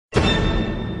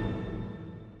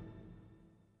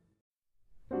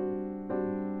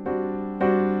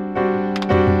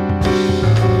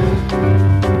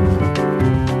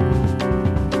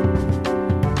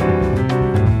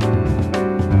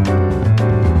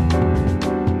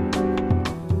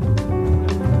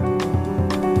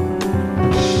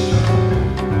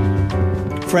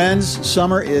Friends,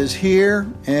 summer is here,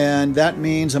 and that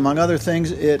means, among other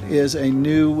things, it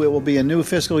will be a new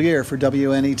fiscal year for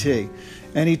WNET.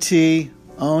 NET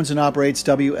owns and operates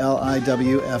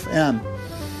WLIW-FM,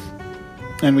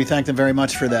 and we thank them very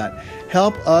much for that.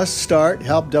 Help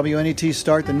WNET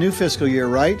start the new fiscal year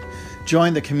right.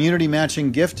 Join the Community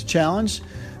Matching Gift Challenge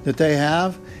that they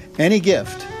have. Any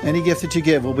gift that you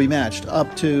give will be matched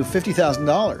up to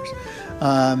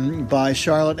 $50,000 by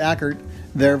Charlotte Ackert,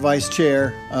 their vice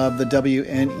chair of the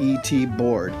WNET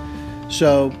board.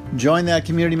 So join that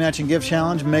Community Matching Gift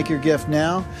Challenge. Make your gift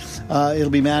now. It'll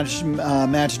be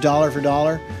matched dollar for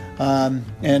dollar.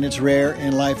 And it's rare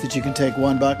in life that you can take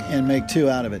 $1 and make two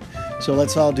out of it. So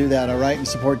let's all do that, all right, and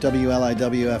support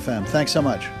WLIW-FM. Thanks so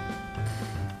much.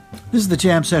 This is the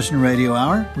Jam Session Radio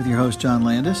Hour with your host, John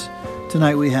Landis.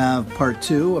 Tonight we have part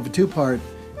 2 of a 2-part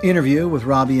interview with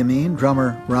Robby Ameen,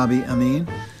 drummer Robby Ameen.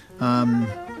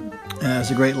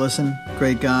 It's a great listen,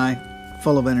 great guy,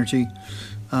 full of energy,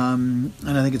 and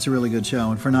I think it's a really good show.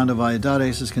 And Fernando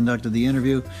Valladares has conducted the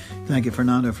interview. Thank you,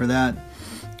 Fernando, for that,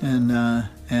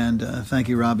 and thank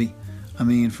you, Robby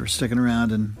Ameen, for sticking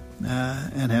around and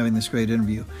having this great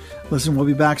interview. Listen, we'll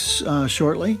be back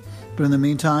shortly, but in the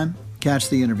meantime, catch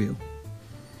the interview.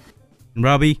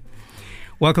 Robby,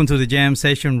 welcome to the Jam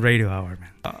Session Radio Hour,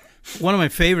 man. One of my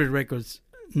favorite records,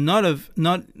 not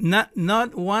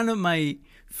one of my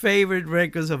favorite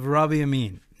records of Robby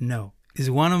Ameen. No, it's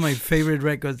one of my favorite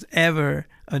records ever.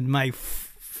 And my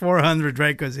 400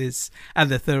 records is at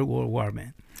the Third World War,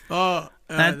 man. Oh,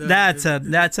 that's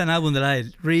an album that I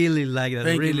really like. That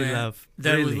I really love.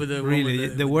 That really, was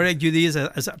with the work you did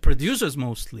as producers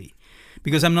mostly,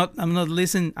 because I'm not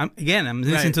listening. I'm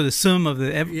listening to the sum of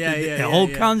the whole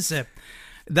concept.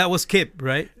 That was Kip,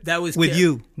 right? That was with Kip.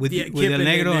 You, with El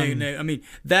Negro. I mean,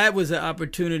 that was an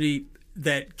opportunity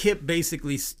that Kip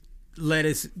basically let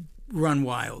us run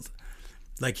wild.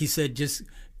 Like he said, just,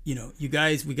 you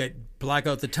guys, we got block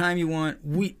out the time you want.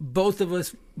 We, both of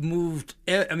us moved.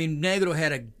 I mean, Negro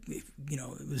had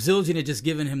Zildjian had just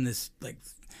given him this like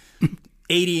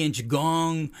 80-inch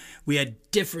gong. We had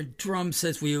different drum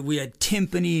sets. We had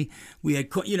timpani. We had,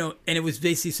 and it was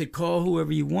basically said, call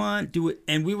whoever you want, do it.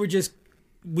 And we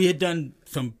had done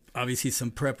some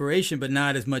preparation, but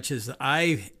not as much as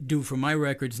I do for my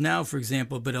records now, for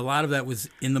example. But a lot of that was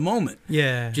in the moment.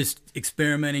 Yeah. Just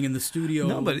experimenting in the studio.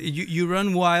 No, but you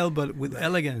run wild, but with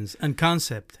elegance and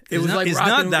concept. It's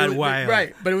not that wild.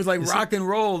 Right. But it was like rock and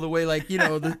roll, the way, like, we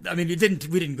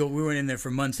weren't in there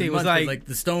for months and months. Like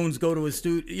the Stones go to a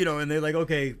studio, and they're like,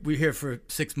 okay, we're here for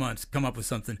 6 months, come up with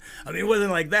something. I mean, it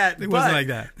wasn't like that. It wasn't like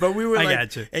that. But we were I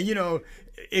got you. And,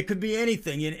 it could be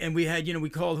anything, and we had, we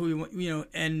called who we want,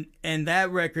 and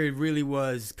that record really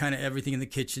was kind of everything in the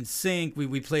kitchen sink.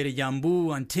 We played a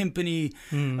yambu on timpani.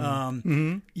 We La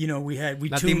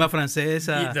timba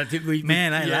francesa.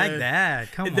 Man, I like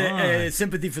that. Come on.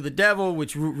 Sympathy for the Devil,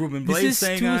 which Ruben Blades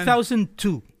sang on. This is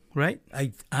 2002, right?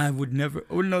 I wouldn't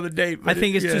know the date. I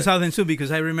think it's 2002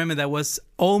 because I remember that was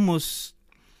almost,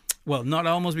 well, not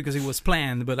almost because it was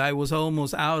planned, but I was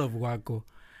almost out of Waco.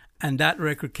 And that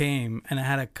record came, and I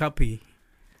had a copy,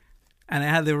 and I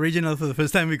had the original for the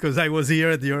first time because I was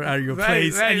here at your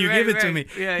place, and you gave it to me.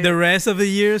 Yeah. The rest of the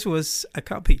years was a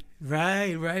copy.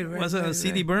 Right. It was a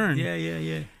CD burn.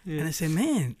 Yeah. And I said,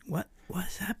 man,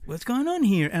 what's that? What's going on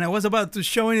here? And I was about to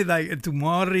show it like to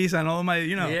Morris and all my,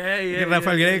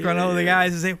 Rafael Greco and all the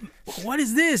guys, and say, what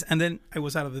is this? And then I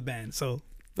was out of the band, so.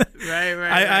 Right.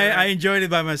 I enjoyed it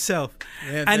by myself.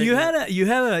 Yeah, and you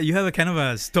have a kind of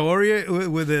a story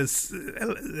with this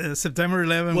September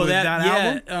 11 with that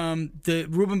album. The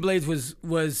Ruben Blades he was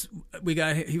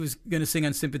going to sing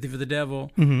on Sympathy for the Devil,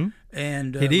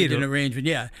 and he did. We did an arrangement.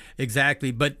 Yeah,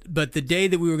 exactly. But the day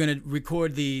that we were going to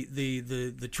record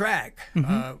the track.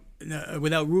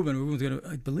 Without Ruben was going to,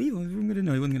 I believe, he wasn't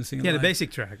going to sing. Yeah, the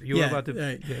basic track. You were about to.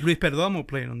 Luis Perdomo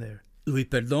playing on there. Luis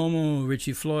Perdomo,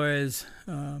 Richie Flores,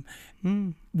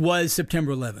 was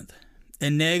September 11th.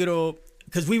 And Negro,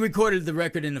 because we recorded the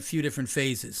record in a few different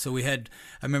phases. So I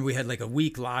remember we had like a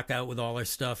week lockout with all our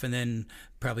stuff, and then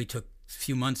probably took a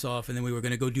few months off, and then we were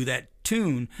going to go do that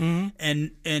tune.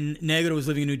 And Negro was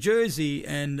living in New Jersey,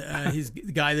 and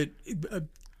the guy that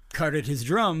carted his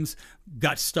drums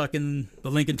got stuck in the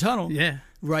Lincoln Tunnel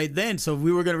right then. So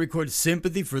we were going to record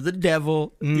Sympathy for the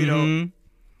Devil,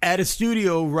 at a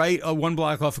studio right one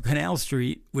block off of Canal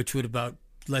Street, which would about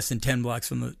less than 10 blocks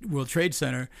from the World Trade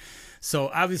Center.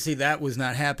 So obviously that was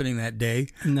not happening that day.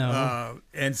 No.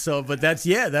 And so, but that's,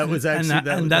 that was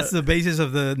actually... that's the basis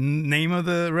of the name of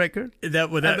the record? Right,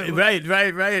 at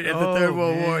the Third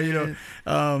World War, you know.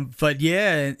 But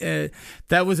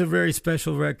that was a very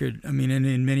special record. I mean,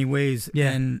 in many ways.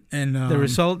 Yeah. And the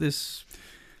result is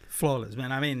flawless,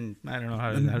 man. I mean, I don't know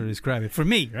how to describe it. For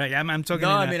me, right? I'm talking.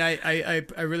 No, I mean,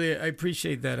 I really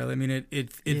appreciate that. I mean,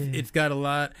 it's got a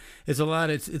lot. It's a lot.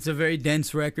 It's a very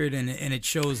dense record, and it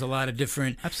shows a lot of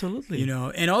different. Absolutely. You know,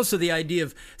 and also the idea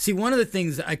of one of the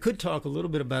things I could talk a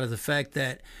little bit about is the fact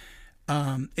that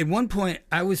at one point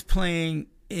I was playing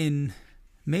in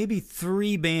maybe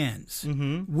 3 bands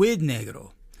with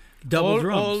Negro. Double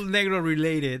drums. All Negro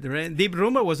related, right? Deep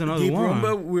Rumba was another Deep one.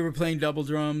 Rumba, we were playing double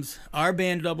drums. Our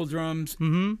band, double drums.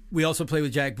 Mm-hmm. We also play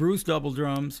with Jack Bruce, double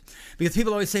drums. Because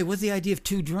people always say, what's the idea of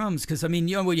 2 drums? Because, I mean,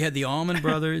 you had the Allman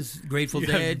Brothers, Grateful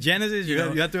Dead. Genesis, you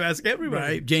have to ask everybody.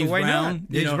 Right? James Brown.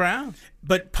 James Brown.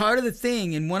 But part of the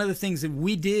thing, and one of the things that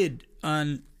we did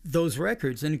on those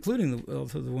records, and including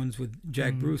also the ones with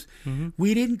Jack Bruce,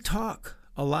 we didn't talk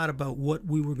a lot about what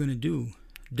we were going to do.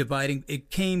 Dividing, it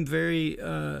came very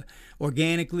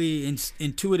organically,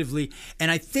 intuitively,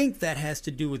 and I think that has to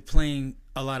do with playing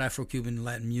a lot of Afro-Cuban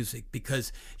Latin music,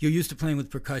 because you're used to playing with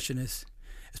percussionists,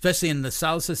 especially in the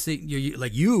salsa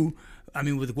scene. I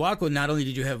mean, with Guaco, not only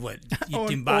did you have timba,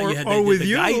 you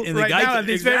had the now at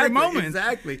this very moment.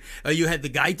 Exactly. You had the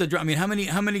gaita drum. I mean,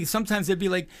 how many? Sometimes there'd be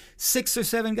like 6 or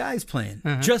 7 guys playing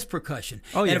just percussion.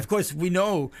 Oh, yeah. And of course, we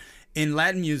know in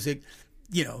Latin music,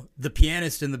 you know, the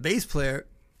pianist and the bass player,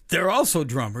 they're also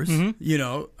drummers, you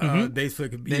know, bass player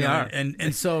could be. They are.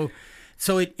 And so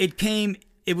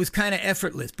it was kind of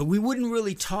effortless, but we wouldn't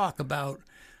really talk about,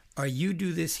 you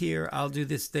do this here, I'll do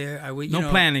this there. No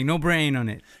planning, no brain on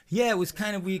it. Yeah, it was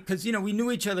kind of, because, you know, we knew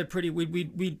each other pretty,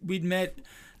 we'd met,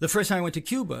 the first time I went to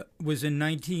Cuba was in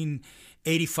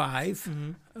 1985.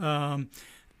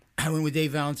 I went with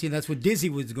Dave Valentine. That's what Dizzy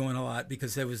was going a lot,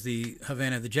 because there was the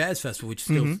Havana the Jazz Festival, which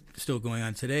is still going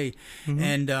on today.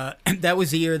 And that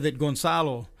was the year that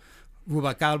Gonzalo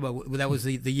Rubalcaba, that was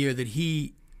the year that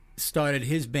he started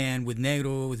his band with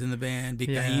Negro within the band,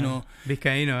 Vizcaíno.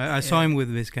 Vizcaíno. I saw him with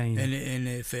Vizcaíno.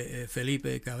 And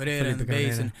Felipe Cabrera on the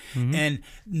bass. And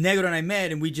Negro and I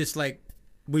met, and we just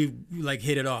we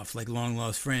hit it off like long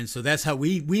lost friends. So that's how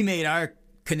we made our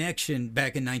connection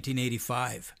back in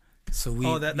 1985.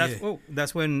 So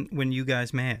that's when you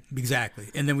guys met. Exactly.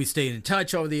 And then we stayed in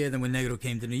touch over the year. Then when Negro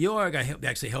came to New York, I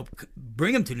actually helped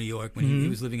bring him to New York when he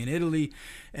was living in Italy.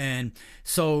 And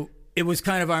so it was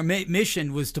kind of our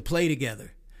mission was to play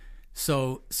together.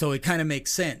 So it kind of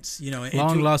makes sense, you know.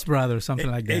 Long lost brother, something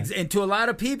like that. And to a lot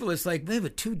of people, it's like, wait,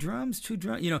 but 2 drums,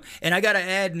 you know. And I got to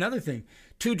add another thing.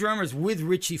 2 drummers with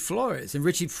Richie Flores, and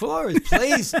Richie Flores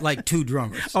plays like 2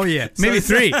 drummers. Oh yeah, maybe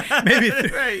 3, maybe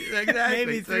 3. Right, exactly.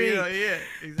 Maybe 3. So, you know, yeah,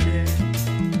 exactly.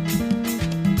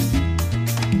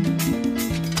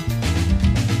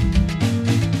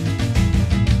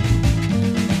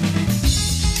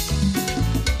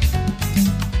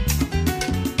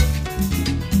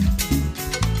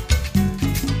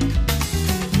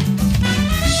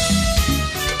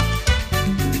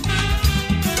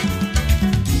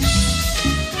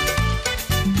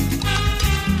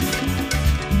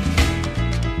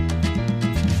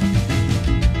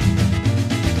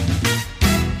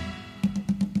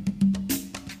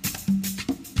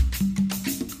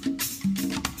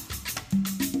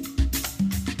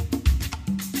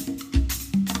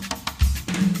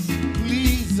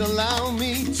 Allow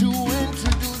me to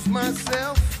introduce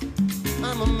myself.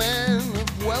 I'm a man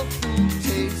of wealth and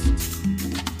taste.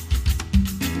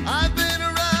 I've been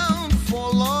around for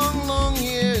long, long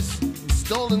years, and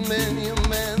stolen many a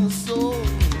man's soul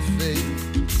and faith.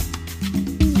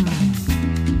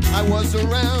 I was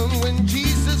around when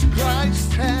Jesus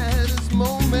Christ had his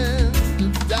moment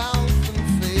of doubt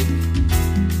and faith.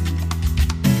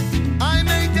 I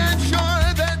made damn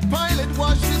sure that Pilate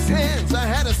washed his hands. I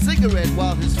had a cigarette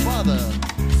while his father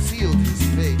sealed his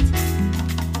fate.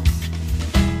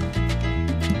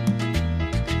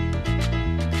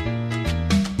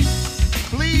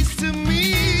 Pleased to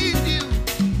meet you.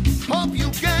 Hope you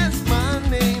guessed my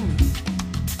name.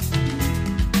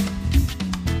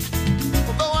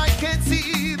 Although I can't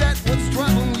see that what's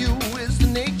troubling you is the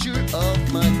nature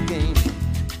of my game.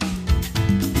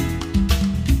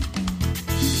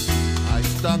 I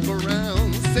stuck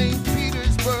around St.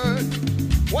 Petersburg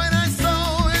when I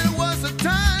saw it was a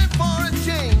time for a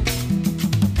change.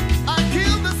 I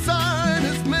killed the Tsar and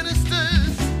his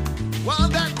ministers, while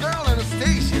that girl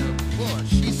Anastasia, boy,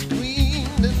 she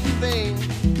screamed in vain.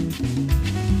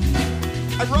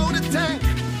 I rode a tank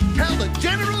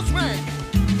generals rank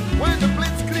when the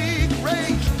blitzkrieg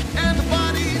rage and the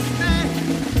bodies stank.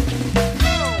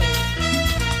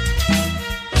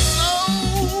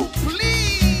 So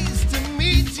pleased to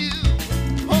meet you.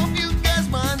 Hope you guess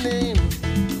my name.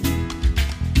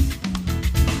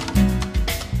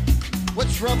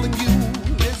 What's troubling you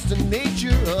is the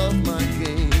nature of my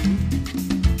game.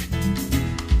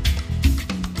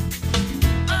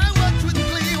 I watch with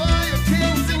glee while your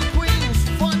kings and queens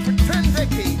fought for 10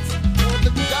 decades for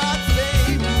the gods they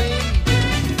made.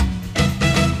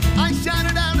 I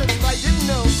shouted out as I didn't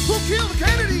know who killed the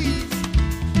Kennedys,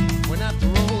 when after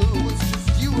all it was just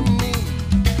you and me.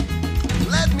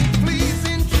 Let me please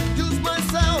introduce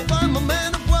myself. I'm a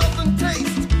man of wealth and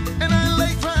taste, and I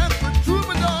lay trap for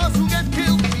troubadours who get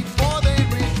killed before they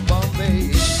reach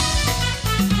Bombay.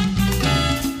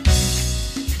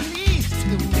 Pleased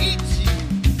to meet you.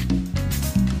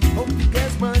 Hope you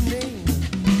guess my name.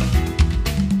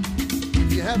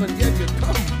 If you haven't yet, you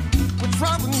come. What's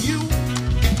troubling you?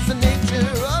 It's the nature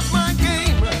of my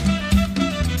game.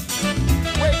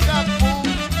 Wake up, fool.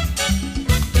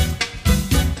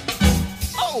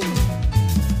 Oh!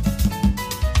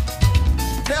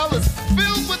 Hell is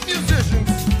filled with musicians.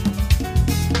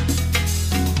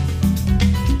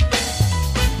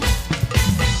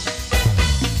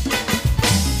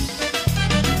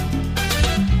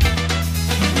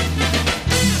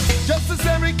 Just as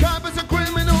every cop is a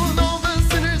criminal and all the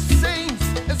sinners saints,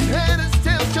 as head as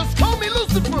tails, just call me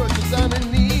Lucifer, 'cause I'm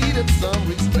in need of some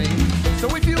restraint. So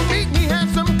if you meet me,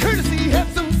 have some courtesy,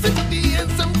 have some sympathy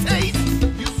and some taste.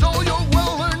 Use all your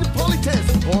well-learned politesse,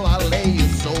 or I'll lay your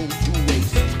soul to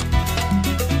waste.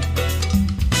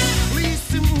 Pleased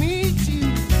to meet you,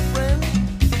 friend.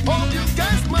 Hope you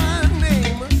guessed my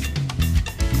name.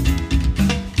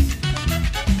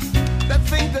 That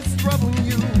thing that's troubling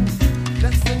you,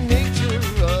 that's the nature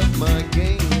of my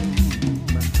game.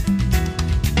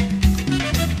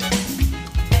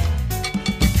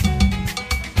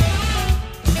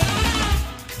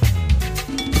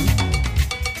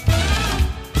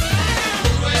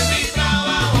 Duro es mi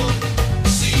trabajo,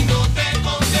 si no te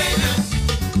condenas,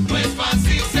 no es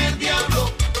fácil ser diablo,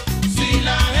 si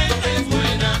la gente es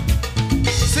buena.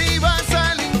 Si vas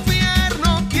al infierno,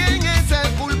 ¿quién es el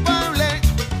culpable?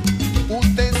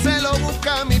 Usted se lo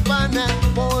busca, mi pana,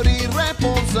 por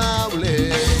irresponsable.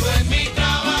 Duro es mi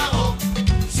trabajo,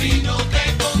 si no te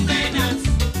condenas,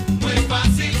 no es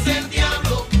fácil ser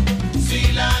diablo,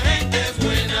 si la gente es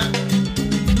buena.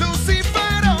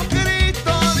 Lucifer o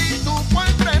Cristo, di tú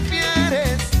cuál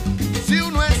prefieres. Si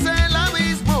uno es el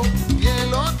abismo y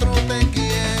el otro te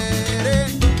quiere.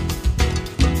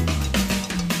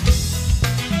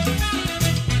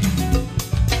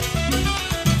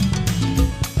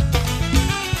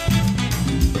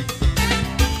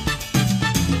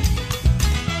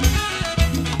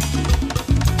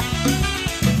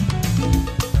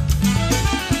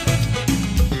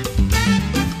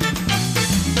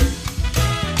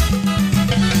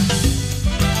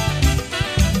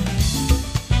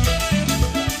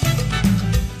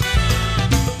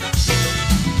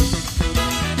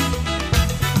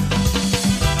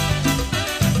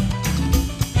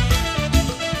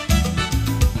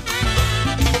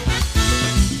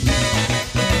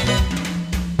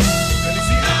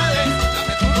 Felicidades,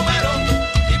 dame tu número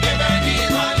y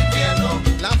bienvenido al infierno.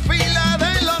 La fila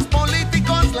de los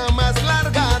políticos, la más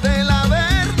larga del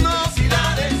Averno.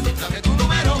 Felicidades, dame tu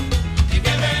número y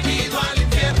bienvenido al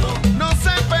infierno. No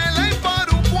se peleen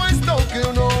por un puesto que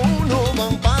uno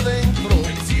van pa' dentro.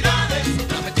 Felicidades,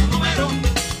 dame tu número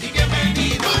y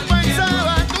bienvenido al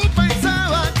infierno. Tú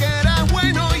pensabas que era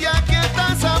bueno y aquí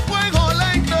estás a fuego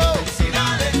lento.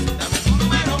 Felicidades, dame tu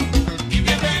número y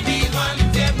bienvenido al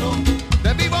infierno.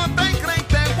 De vivo te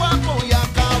creíste guapo y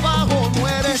acá abajo no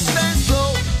eres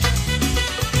eso.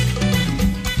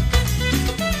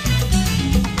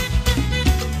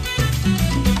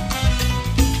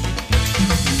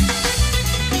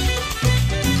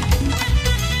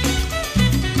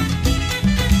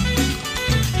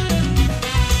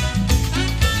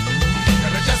 Te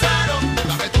rechazaron,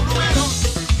 dame tu número,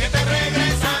 que te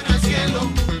regresan al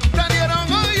cielo. Te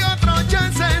dieron hoy otro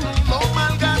chance, no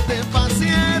malgastes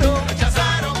pasiero. Te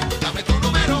rechazaron, dame tu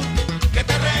número, que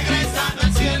te regresan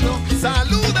al cielo.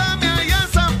 Salúdame allá a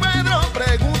San Pedro,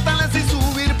 pregúntale si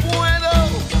subir puedo.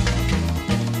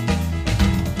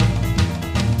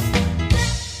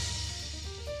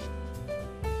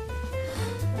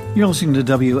 You're listening to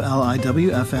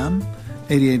WLIW-FM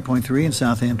 88.3 in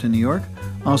Southampton, New York.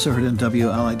 Also heard on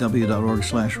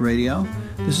WLIW.org/radio.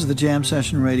 This is the Jam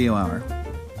Session Radio Hour.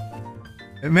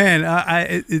 Man,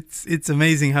 it's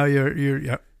amazing how your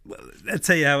let's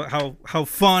say how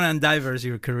fun and diverse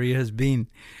your career has been,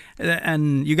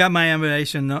 and you got my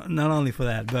admiration not only for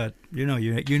that, but you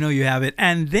have it.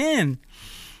 And then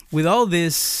with all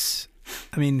this,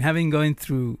 I mean, having going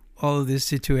through all of these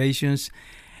situations,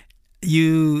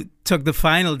 you took the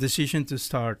final decision to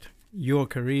start your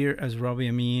career as Robby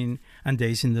Ameen and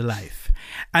Days in the Life.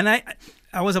 And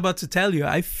I was about to tell you,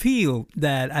 I feel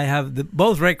that I have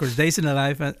both records, Days in the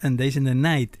Life and Days in the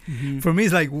Night. Mm-hmm. For me,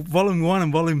 it's like volume 1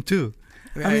 and volume 2.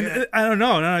 Right. I mean, I don't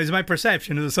know. No, it's my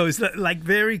perception. So it's like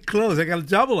very close, like a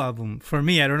double album for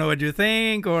me. I don't know what you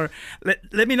think, or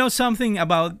let me know something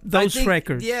about those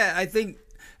records. Yeah, I think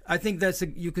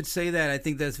you could say that. I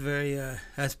think that's very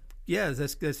that's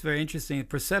very interesting and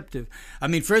perceptive. I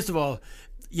mean, first of all,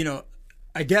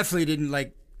 I definitely didn't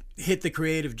like hit the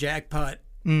creative jackpot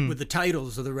with the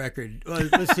titles of the record. Well,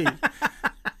 let's see.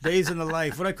 Days in the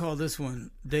Life. What I call this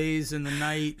one? Days in the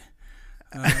Night.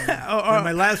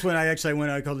 My last one, I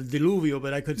called it Diluvio,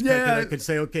 but I could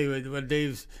say, okay, well,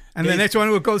 Dave's. And the next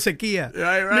one we call Sequia.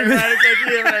 Right.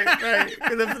 Sequia, right.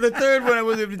 The third one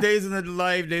was Days in the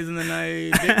Life, Days in the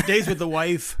Night, Days with the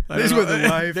Wife. Days with the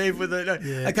Wife. Dave with the.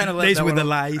 Yeah. I kind of left Days that with one the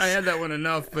Life. I had that one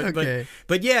enough, but okay.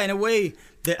 but yeah, in a way.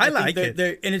 I like it,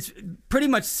 and it's pretty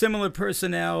much similar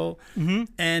personnel, mm-hmm.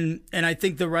 and I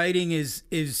think the writing is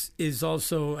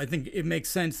also. I think it makes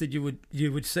sense that you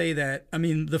would say that. I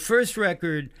mean, the first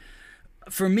record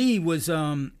for me was,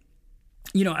 I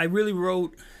really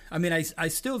wrote. I mean, I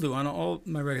still do on all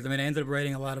my records. I mean, I ended up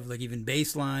writing a lot of like even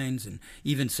bass lines and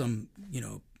even some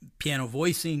piano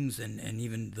voicings and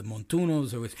even the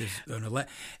montunos or if there's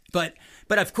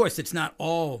but of course it's not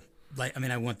all. Like, I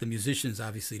mean, I want the musicians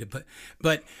obviously to put,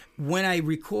 but when I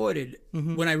recorded,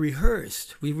 mm-hmm. when I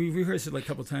rehearsed, we rehearsed it like a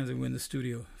couple of times. We were in the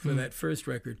studio for mm-hmm. that first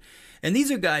record, and these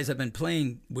are guys I've been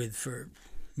playing with for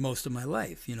most of my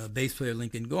life. Bass player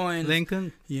Lincoln Goins. I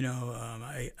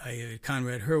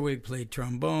Conrad Herwig played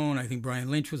trombone. I think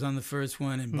Brian Lynch was on the first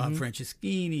one, and mm-hmm. Bob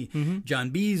Franceschini, mm-hmm.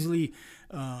 John Beasley.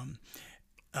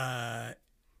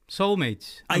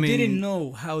 Soulmates. I didn't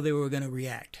know how they were going to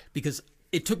react because.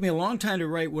 It took me a long time to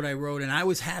write what I wrote, and I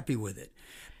was happy with it.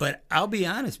 But I'll be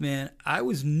honest, man, I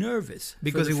was nervous.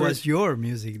 Because it was your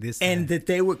music this time. And that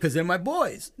they were, because they're my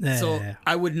boys. Yeah. So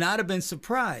I would not have been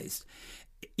surprised,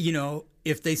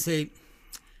 if they say,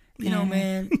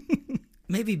 man,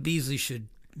 maybe Beasley should,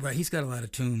 right, he's got a lot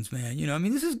of tunes, man. I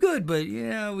mean, this is good, but,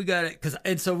 we got it.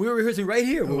 And so we were rehearsing right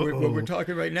here where we're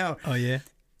talking right now. Oh, yeah?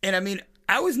 And I mean,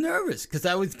 I was nervous because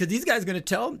these guys are going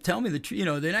to tell me the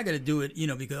truth. They're not going to do it,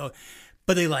 because...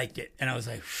 But they liked it, and I was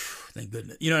like, "Thank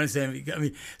goodness." You know what I'm saying? I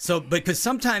mean, so because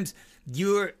sometimes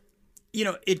I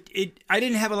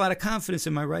didn't have a lot of confidence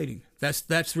in my writing.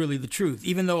 That's really the truth.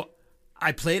 Even though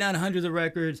I played on hundreds of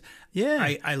records, yeah,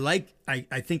 I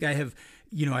think I have,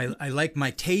 I like my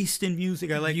taste in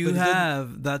music. I like you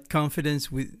have that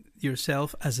confidence with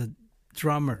yourself as a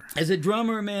drummer. As a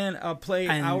drummer, man, I'll play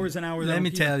hours and hours. Let me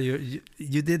tell you,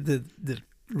 you did the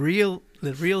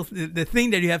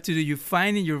thing that you have to do. You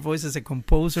find in your voice as a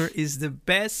composer is the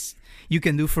best you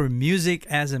can do for music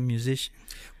as a musician.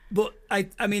 Well, I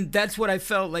mean that's what I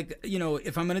felt like.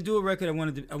 If I'm going to do a record, I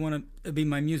want to be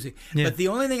my music. Yeah. But the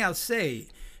only thing I'll say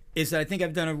is that I think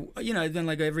I've done I've done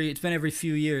it's been every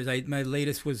few years. My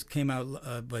latest came out,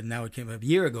 but now it came out a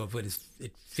year ago. But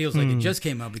it feels like it just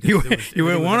came out because you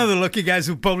were one of the lucky guys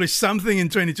who published something in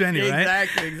 2020, right?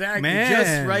 Exactly. Man,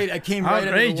 just right. I came right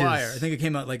out of the wire. I think it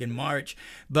came out like in March.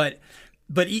 But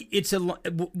it's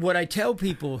what I tell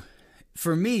people.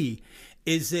 For me,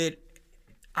 is that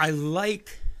I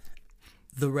like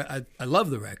I love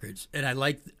the records and I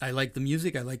like the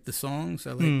music. I like the songs.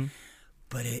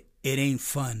 But it ain't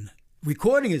fun.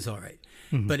 Recording is all right,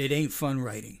 mm-hmm. but it ain't fun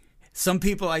writing. Some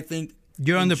people, I think,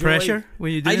 you're under pressure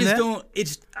when you do that. I just don't.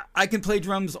 I can play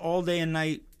drums all day and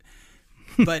night,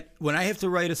 but when I have to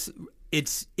write it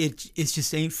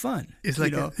just ain't fun. It's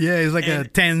like a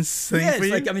tense thing. Yeah, for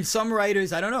you? Like some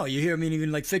writers, I don't know. You hear,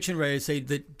 even like fiction writers say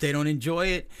that they don't enjoy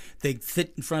it. They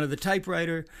sit in front of the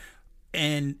typewriter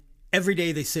and. Every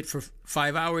day they sit for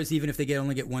 5 hours, even if they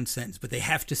only get one sentence. But they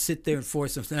have to sit there and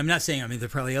force themselves. I'm not saying, there are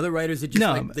probably other writers that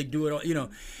just they do it all,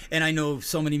 And I know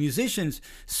so many musicians,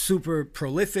 super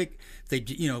prolific. They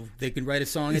can write a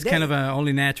song It's a day. kind of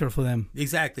only natural for them.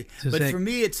 Exactly. But for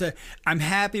me, I'm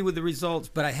happy with the results.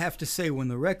 But I have to say, when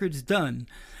the record's done,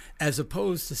 as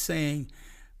opposed to saying,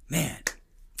 man,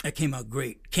 that came out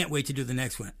great. Can't wait to do the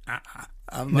next one.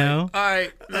 I'm like, all right,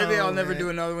 maybe I'll never do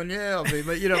another one. Yeah, I'll be,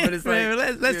 but but it's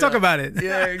like let's talk about it.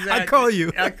 Yeah, exactly. I call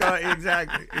you.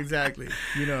 Exactly.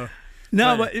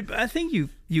 No, but I think you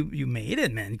made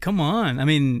it, man. Come on. I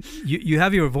mean, you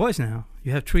have your voice now.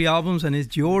 You have 3 albums, and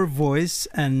it's your voice.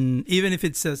 And even if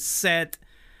it's a set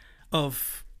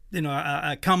of,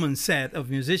 a common set of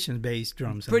musicians, bass,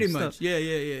 drums, and Pretty stuff. much.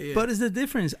 Yeah. But is the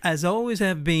difference, as always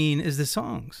have been, is the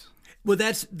songs. Well,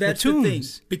 that's the thing,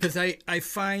 because I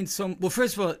find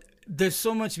first of all, there's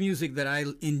so much music that I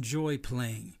enjoy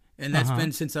playing, and that's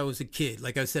been since I was a kid.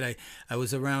 Like I said, I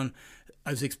was around,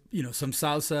 some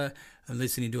salsa. I'm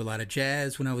listening to a lot of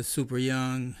jazz when I was super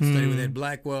young. Studied with Ed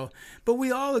Blackwell. But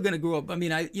we all are going to grow up. I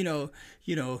mean, R&B,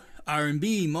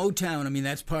 Motown. I mean,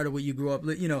 that's part of what you grew up,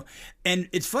 And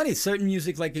it's funny, certain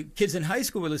music, like kids in high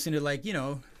school were listening to, like,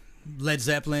 Led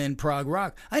Zeppelin, prog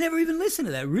rock. I never even listened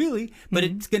to that, really, but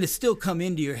it's going to still come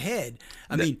into your head.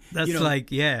 I mean, that's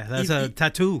that's a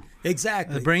tattoo.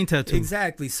 Exactly. A brain tattoo.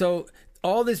 Exactly. So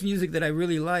all this music that I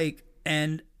really like,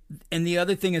 and the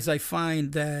other thing is I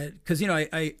find that, because,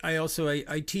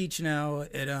 I teach now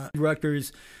at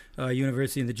Rutgers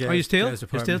University in the Jazz Are you still? Jazz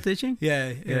You're still teaching?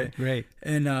 Yeah. Great.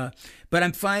 And but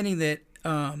I'm finding that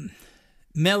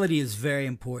melody is very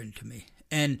important to me.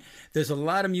 And there's a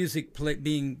lot of music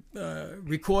being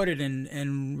recorded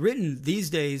and written these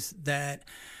days that,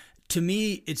 to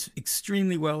me, it's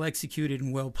extremely well executed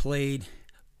and well played,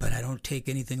 but I don't take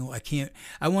anything.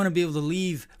 I want to be able to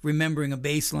leave remembering a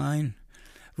bass line,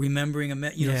 remembering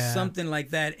something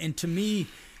like that. And to me,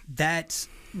 that's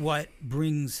what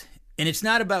brings, and it's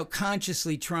not about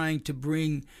consciously trying to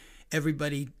bring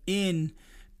everybody in,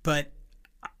 but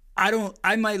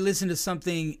I might listen to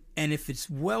something, and if it's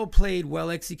well played,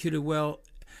 well executed,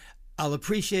 I'll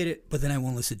appreciate it, but then I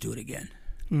won't listen to it again.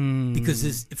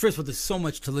 Because first of all, there's so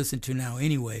much to listen to now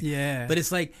anyway. Yeah. But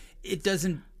it's like, it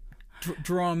doesn't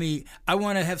draw me. I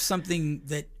want to have something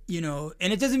that,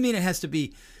 and it doesn't mean it has to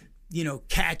be,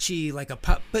 catchy like a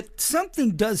pop, but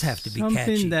something does have to be catchy.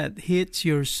 Something that hits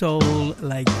your soul,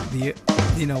 like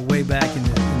way back in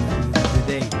the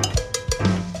day.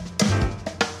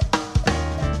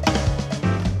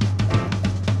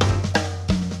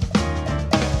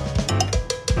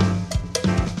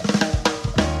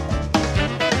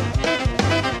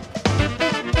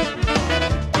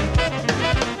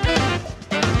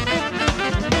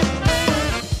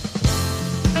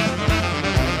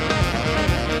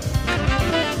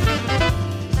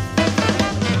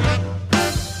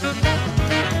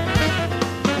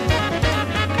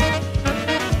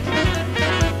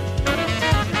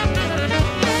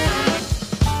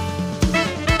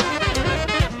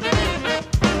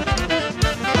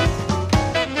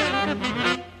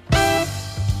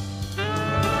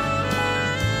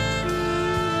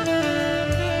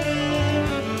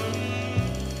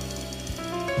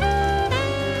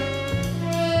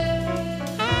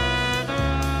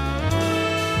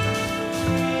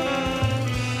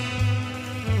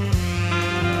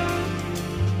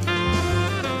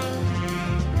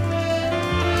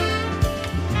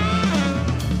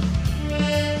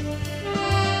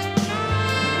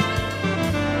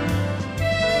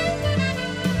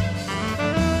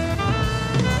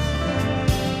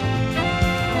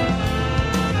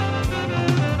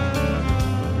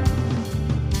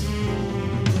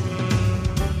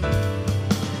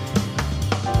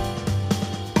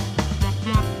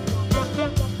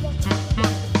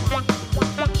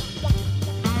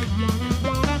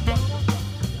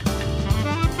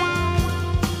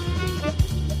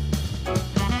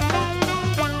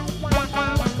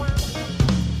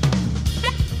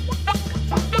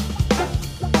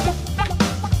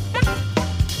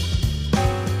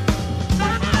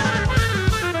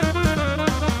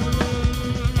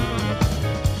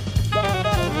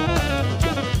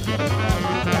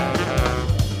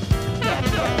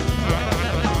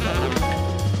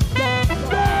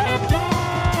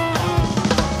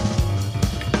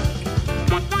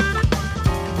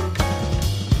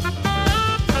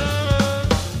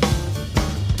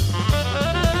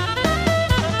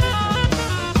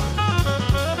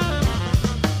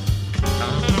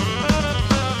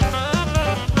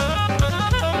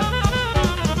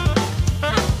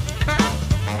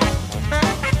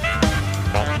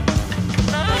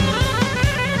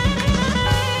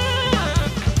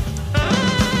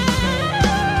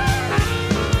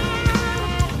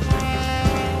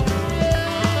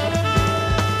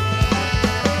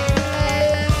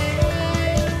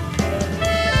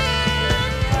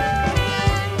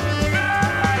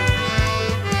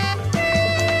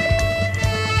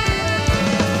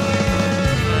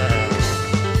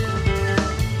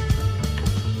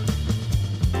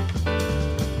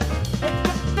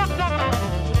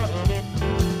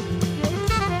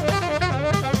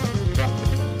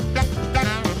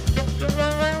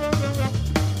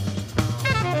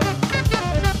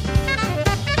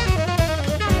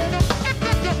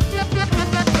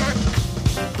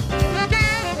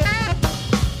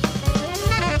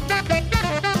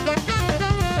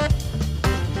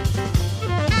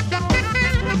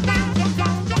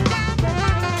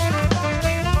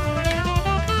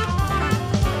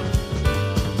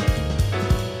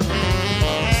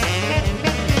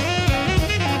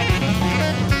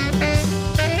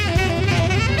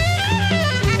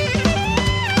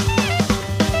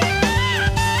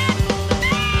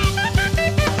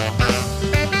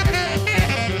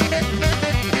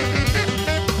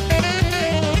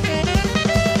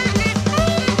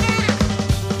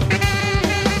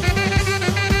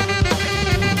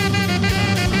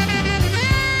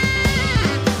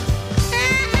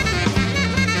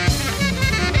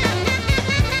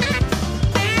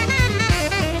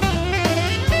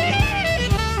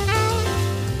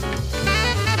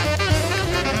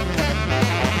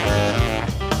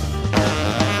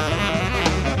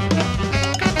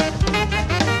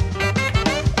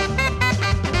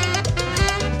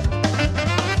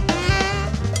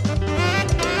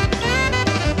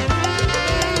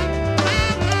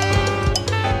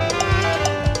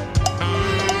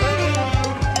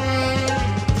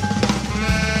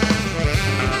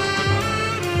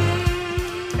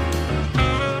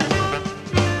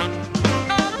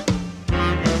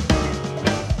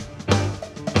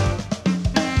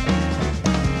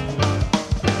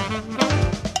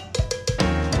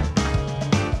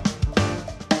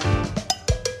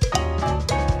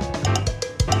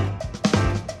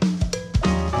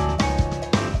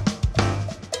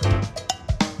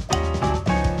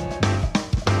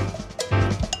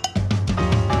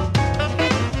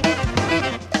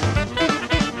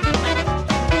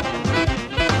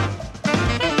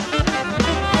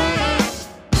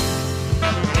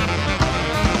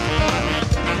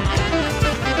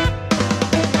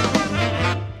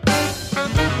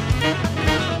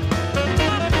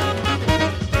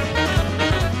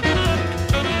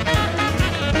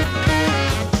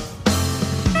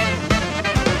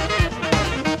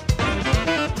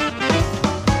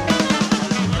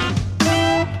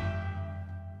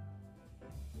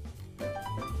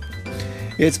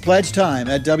 It's pledge time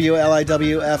at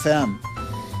WLIW-FM.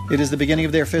 It is the beginning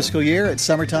of their fiscal year. It's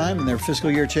summertime, and their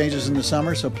fiscal year changes in the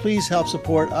summer, so please help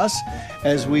support us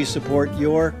as we support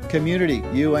your community.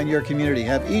 You and your community.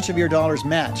 Have each of your dollars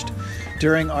matched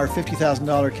during our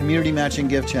 $50,000 Community Matching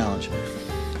Gift Challenge.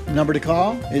 The number to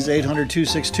call is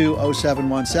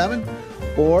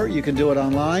 800-262-0717, or you can do it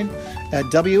online at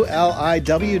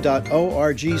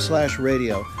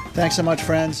WLIW.org/radio. Thanks so much,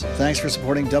 friends. Thanks for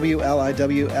supporting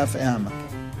WLIW-FM.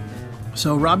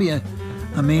 So, Robby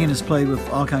Ameen has played with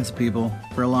all kinds of people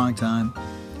for a long time.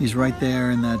 He's right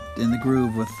there in the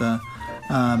groove with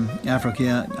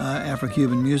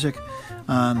Afro-Cuban music.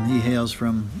 He hails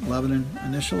from Lebanon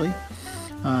initially,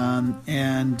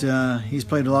 and he's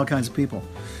played with all kinds of people.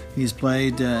 He's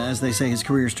played, as they say, his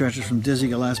career stretches from Dizzy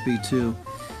Gillespie to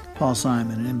Paul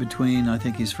Simon, and in between, I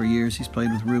think for years he's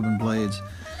played with Reuben Blades.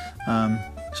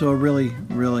 So a really,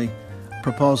 really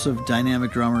propulsive,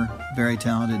 dynamic drummer, very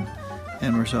talented.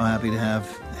 And we're so happy to have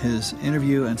his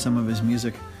interview and some of his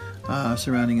music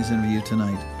surrounding his interview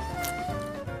tonight.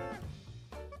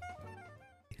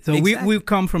 So we've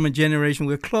come from a generation,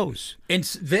 we're close.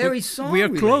 It's very song we are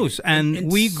related. close,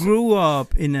 and we grew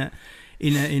up in a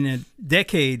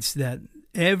decades that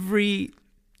every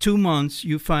 2 months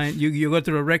you find you go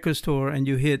to a record store and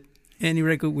you hit any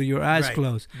record with your eyes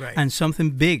closed, and something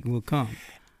big will come.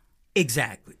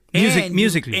 Exactly.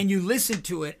 Musically. And you listen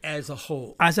to it as a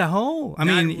whole. As a whole. I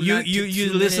mean,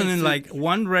 you listen in like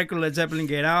one record, Led Zeppelin,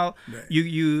 Get Out. Right.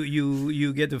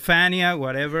 You get the Fania,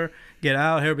 whatever, Get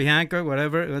Out, Herbie Hancock,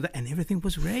 whatever, and everything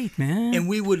was great, man.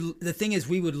 And the thing is,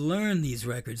 we would learn these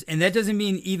records, and that doesn't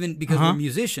mean even because we're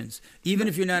musicians. Even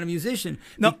if you're not a musician.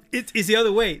 No, it's the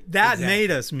other way. That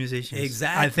made us musicians.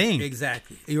 Exactly. I think.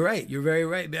 Exactly. You're right. You're very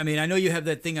right. I mean, I know you have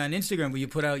that thing on Instagram where you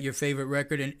put out your favorite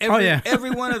record, and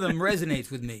every one of them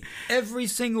resonates with me. Every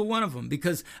single one of them,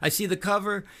 because I see the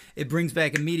cover, it brings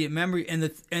back immediate memory, and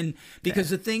because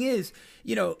the thing is,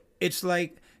 it's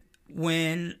like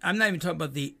when I'm not even talking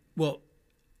about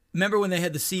remember when they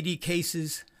had the CD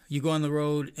cases? You go on the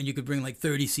road and you could bring like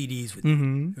 30 CDs with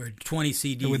you, or 20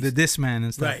 CDs with the Discman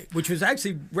and stuff, right? Which was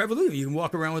actually revolutionary. You can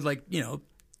walk around with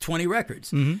 20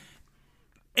 records, and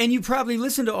you probably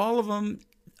listened to all of them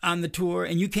on the tour,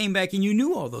 and you came back and you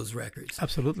knew all those records.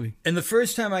 Absolutely. And the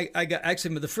first time I got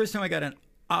an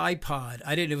iPod,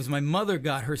 I didn't. It was my mother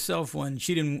got herself one.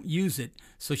 She didn't use it,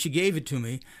 so she gave it to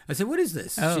me. I said, "What is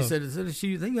this?" Oh. She said,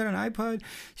 "You got an iPod?"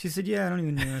 She said, "Yeah, I don't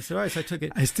even know." I said, "All right," so I took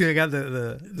it. I still got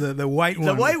the white one.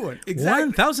 The white one, exactly.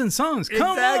 1,000 songs.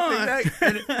 Come on.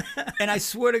 Exactly. And I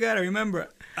swear to God, I remember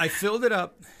I filled it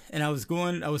up, and I was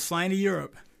flying to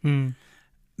Europe.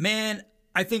 Man,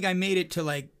 I think I made it to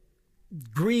like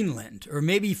Greenland, or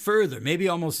maybe further, maybe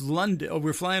almost London. Oh,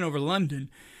 we're flying over London,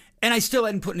 and I still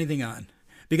hadn't put anything on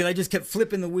because I just kept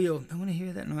flipping the wheel. I want to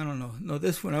hear that. No, I don't know. No,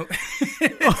 this one.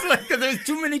 It's like, 'cause there's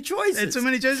too many choices. There's too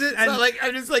many choices. So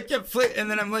I just kept flipping, and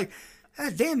then I'm like,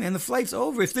 God damn, man, the flight's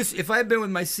over. If I had been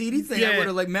with my CD thing, I would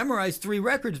have memorized 3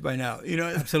 records by now.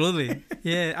 Absolutely.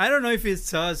 Yeah, I don't know if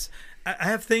it's us. I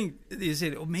have think you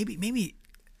said, maybe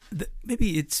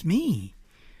it's me.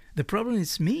 The problem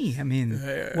is me. I mean,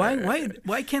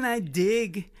 why can't I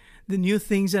dig the new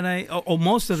things that or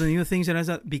most of the new things that I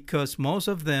saw? Because most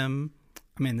of them,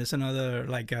 I mean, there's another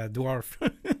like a dwarf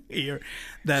here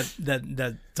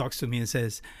that talks to me and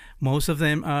says most of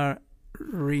them are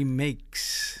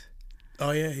remakes.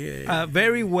 Oh yeah.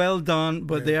 Very well done,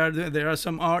 but there are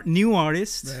some new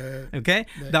artists,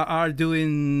 that are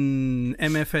doing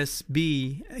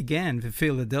MFSB again, the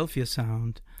Philadelphia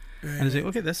sound. Right. And I say,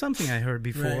 okay, that's something I heard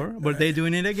before, but they're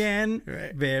doing it again.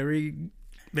 Right. Very,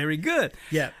 very good.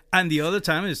 Yeah. And the other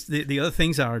time is the other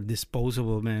things are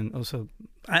disposable, man. Also,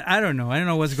 I don't know. I don't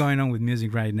know what's going on with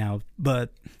music right now,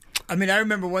 but I mean, I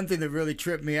remember one thing that really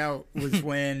tripped me out was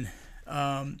when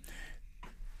there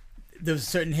was a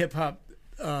certain hip hop.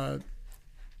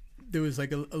 There was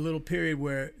like a little period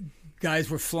where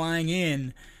guys were flying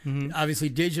in, obviously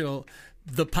digital.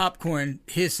 The popcorn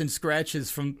hiss and scratches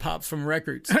from pops from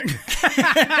records. I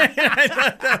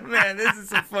thought, man, this is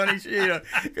some funny shit.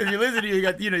 Because you listen to you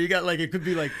got like, it could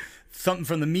be like something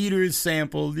from the Meters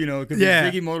sampled, it could be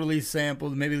Ziggy Motorley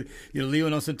sampled, maybe Leo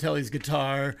Nocentelli's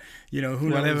guitar, who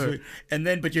knows. And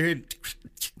then, but you hear,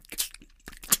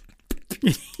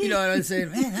 what I'm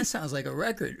saying? Man, that sounds like a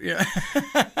record.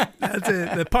 That's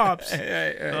it. The pops.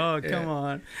 Right, come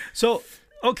on. So,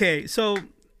 okay, so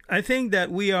I think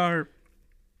that we are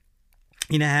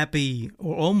in a happy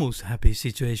or almost happy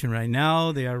situation right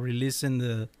now. They are releasing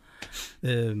the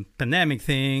the pandemic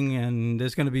thing, and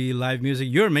there's going to be live music.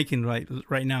 You're making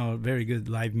right now very good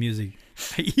live music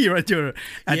here at your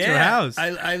house.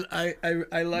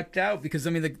 I lucked out because I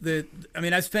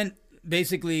mean I spent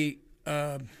basically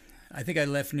I think I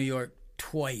left New York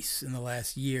twice in the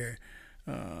last year.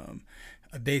 I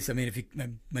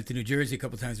went to New Jersey a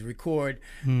couple times to record,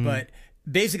 but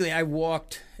basically I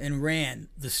walked and ran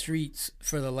the streets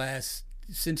for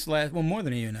more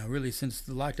than a year now, really, since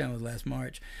the lockdown was last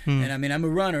March. And I mean, I'm a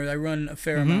runner. I run a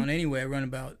fair amount anyway. I run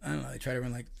about, I don't know, I try to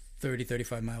run like 30,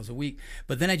 35 miles a week.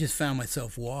 But then I just found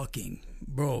myself walking,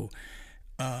 bro,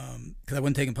 because I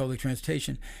wasn't taking public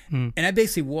transportation. And I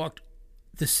basically walked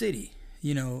the city,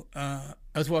 you know. I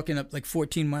was walking up like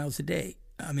 14 miles a day.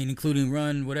 I mean, including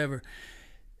run, whatever.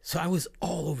 So I was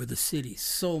all over the city.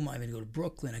 So I mean, I go to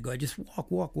Brooklyn. I just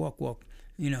walk.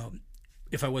 You know,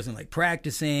 if I wasn't like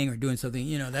practicing or doing something,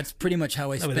 you know, that's pretty much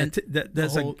how I spent.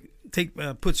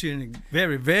 Puts you in a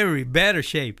very, very better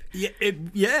shape.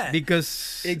 Yeah.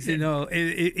 Because you know,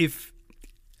 if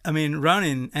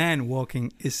running and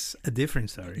walking is a different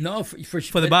story. No,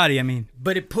 for the body. I mean,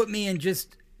 but it put me in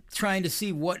just trying to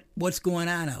see what's going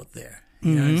on out there.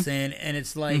 You know what I'm saying? And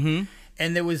it's like,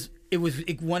 and it was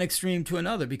one extreme to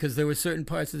another, because there were certain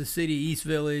parts of the city, East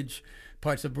Village,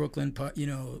 parts of Brooklyn,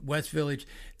 West Village,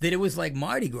 that it was like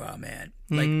Mardi Gras, man.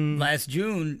 Like last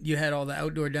June, you had all the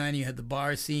outdoor dining, you had the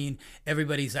bar scene,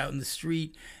 everybody's out in the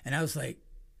street, and I was like,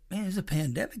 man, there's a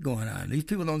pandemic going on. These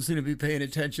people don't seem to be paying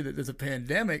attention that there's a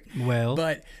pandemic. Well,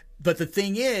 but the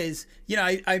thing is, you know,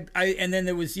 I and then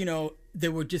there was, you know,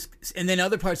 there were just, and then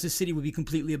other parts of the city would be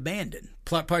completely abandoned.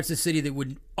 Parts of the city that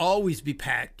would always be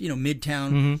packed. You know,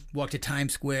 Midtown, walk to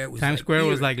Times Square. It was Times Square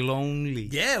was like lonely.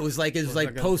 Yeah, it was like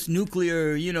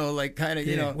post-nuclear. You know, like kind of,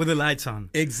 you know, with the lights on.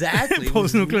 Exactly,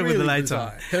 post-nuclear really with the lights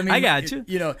bizarre. on. I got you.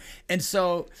 You know, and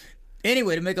so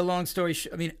anyway, to make a long story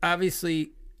short, I mean,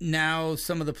 obviously now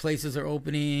some of the places are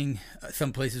opening.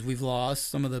 Some places we've lost.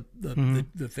 Some of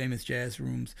the famous jazz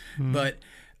rooms, but.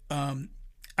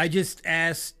 I just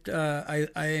asked. I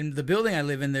in the building I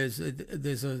live in. There's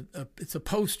it's a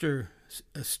poster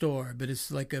store, but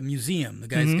it's like a museum. The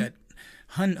guy's got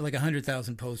like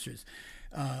 100,000 posters.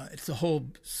 It's a whole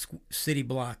city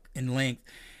block in length.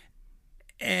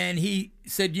 And he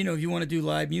said, you know, if you want to do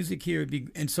live music here,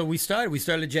 and so we started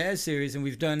a jazz series, and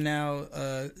we've done now.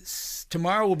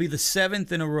 Tomorrow will be the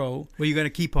 7th in a row. Well, you're gonna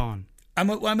keep on. I'm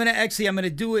gonna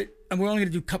do it, and we're only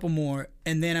gonna do a couple more,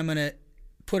 and then I'm gonna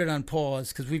put it on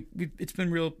pause, because it's been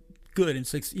real good, and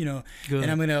it's, you know, good. And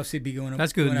I'm gonna also be going out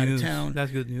of town.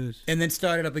 That's good news. And then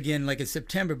start it up again like in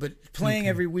September, but playing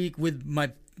every week with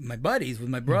my buddies, with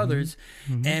my brothers,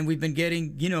 and we've been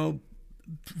getting, you know,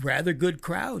 rather good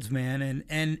crowds, man,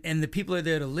 and the people are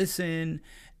there to listen,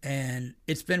 and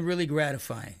it's been really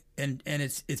gratifying, and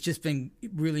it's just been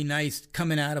really nice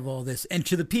coming out of all this. And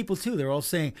to the people too, they're all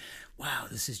saying, wow,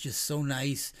 this is just so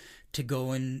nice to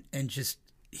go and just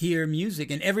hear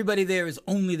music, and everybody there is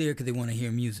only there because they want to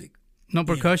hear music. No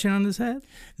percussion on the set?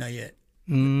 Not yet.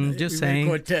 Just saying.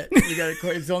 Quartet.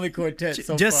 It's only quartet.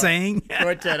 So just far. Saying.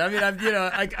 Quartet. I mean,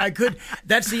 I could.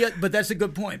 But that's a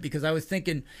good point, because I was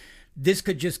thinking this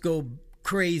could just go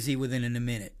crazy within a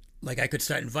minute. Like I could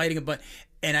start inviting a bunch,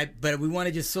 but we want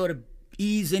to just sort of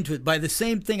ease into it by the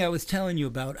same thing I was telling you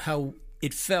about how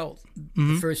it felt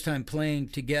the first time playing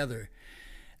together.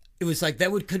 It was like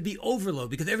could be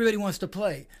overload, because everybody wants to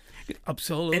play.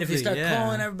 Absolutely. And if you start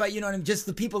calling everybody, you know what I mean, just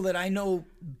the people that I know,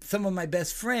 some of my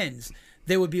best friends,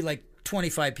 there would be like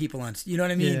 25 people on, you know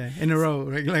what I mean? Yeah, in a row,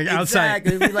 like outside.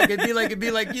 Exactly. It'd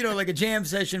be like, you know, like a jam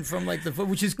session from like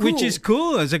which is cool. Which is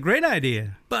cool. It's a great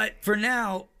idea. But for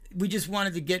now, we just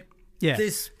wanted to get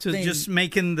this thing. Just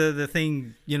making the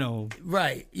thing, you know.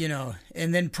 Right, you know.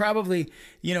 And then probably,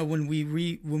 you know, when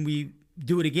we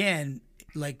do it again,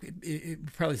 like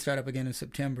it probably start up again in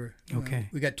September. Okay.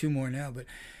 We got 2 more now, but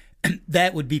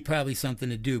that would be probably something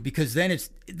to do, because then it's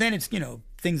you know,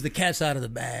 the cat's out of the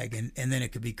bag, and then it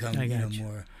could become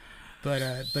more. But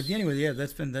anyway,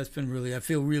 that's been really, I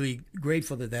feel really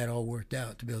grateful that all worked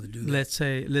out to be able to do that.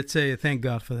 Let's say thank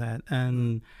God for that,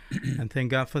 and and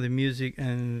thank God for the music,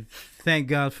 and thank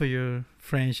God for your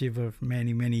friendship of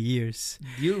many years.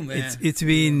 You, man, it's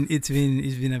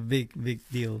been a big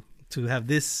deal to have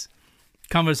this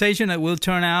conversation that will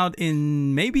turn out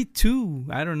in maybe 2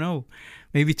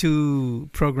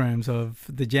 programs of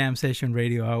the Jam Session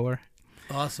Radio Hour.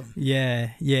 Awesome.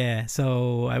 Yeah.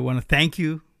 So I want to thank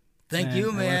you Thank you, I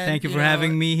wanna man. thank you for know,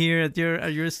 having me here at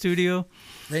your studio.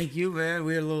 Thank you, man.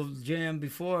 We had a little jam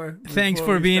before. Thanks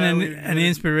before for we being started. an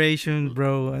inspiration,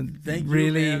 bro. And Thank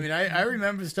really, you, man. I mean, I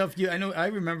remember stuff I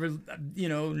remember,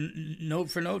 note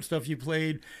for note stuff you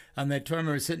played on that tour. I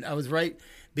remember I was right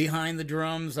behind the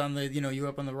drums on the, you were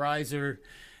up on the riser.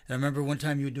 And I remember one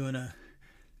time you were doing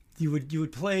you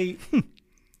would play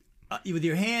with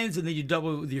your hands and then you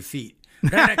double it with your feet.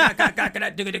 Yeah.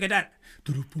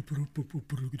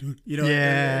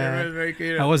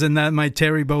 Very, I wasn't that my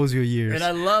Terry Bozzio years. and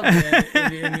I love that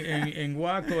and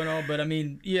Guaco and all, but I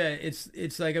mean, yeah,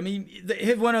 it's like, I mean,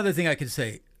 here's one other thing I could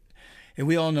say, and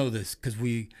we all know this because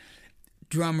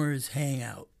drummers hang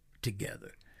out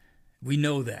together. We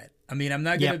know that. I mean, I'm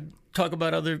not gonna talk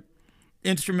about other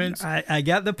instruments. I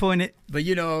got the point. But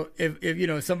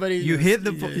if somebody hit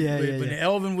the when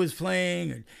Elvin was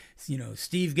playing, or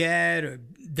Steve Gadd or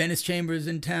Dennis Chambers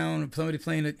in town, or somebody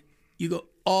playing it, you go,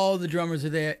 all the drummers are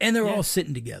there and they're all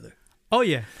sitting together. Oh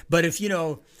yeah. But if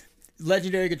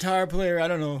legendary guitar player, I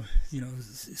don't know,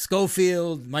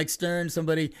 Schofield, Mike Stern,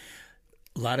 somebody,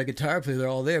 a lot of guitar players, they're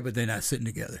all there, but they're not sitting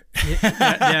together.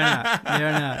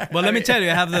 They're not. Well, let me tell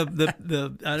you, I have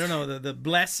the I don't know, the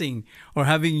blessing or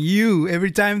having you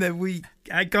every time that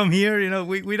I come here.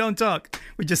 We don't talk.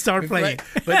 We just start playing.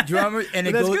 Right. But drummers, and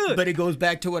But that's good. But it goes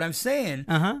back to what I'm saying.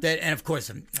 That, and of course,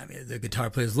 I mean, the guitar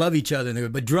players love each other,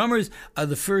 but drummers are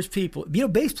the first people.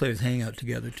 Bass players hang out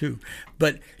together too,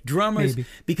 but drummers,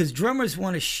 because drummers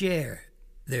want to share.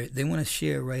 They want to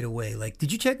share right away. Like,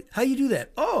 did you check how you do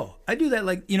that? Oh, I do that.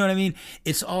 Like, you know what I mean?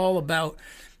 It's all about,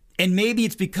 and maybe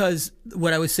it's because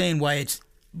what I was saying, why it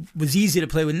was easy to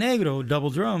play with Negro, double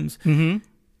drums,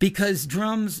 because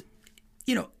drums,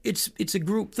 it's a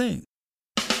group thing.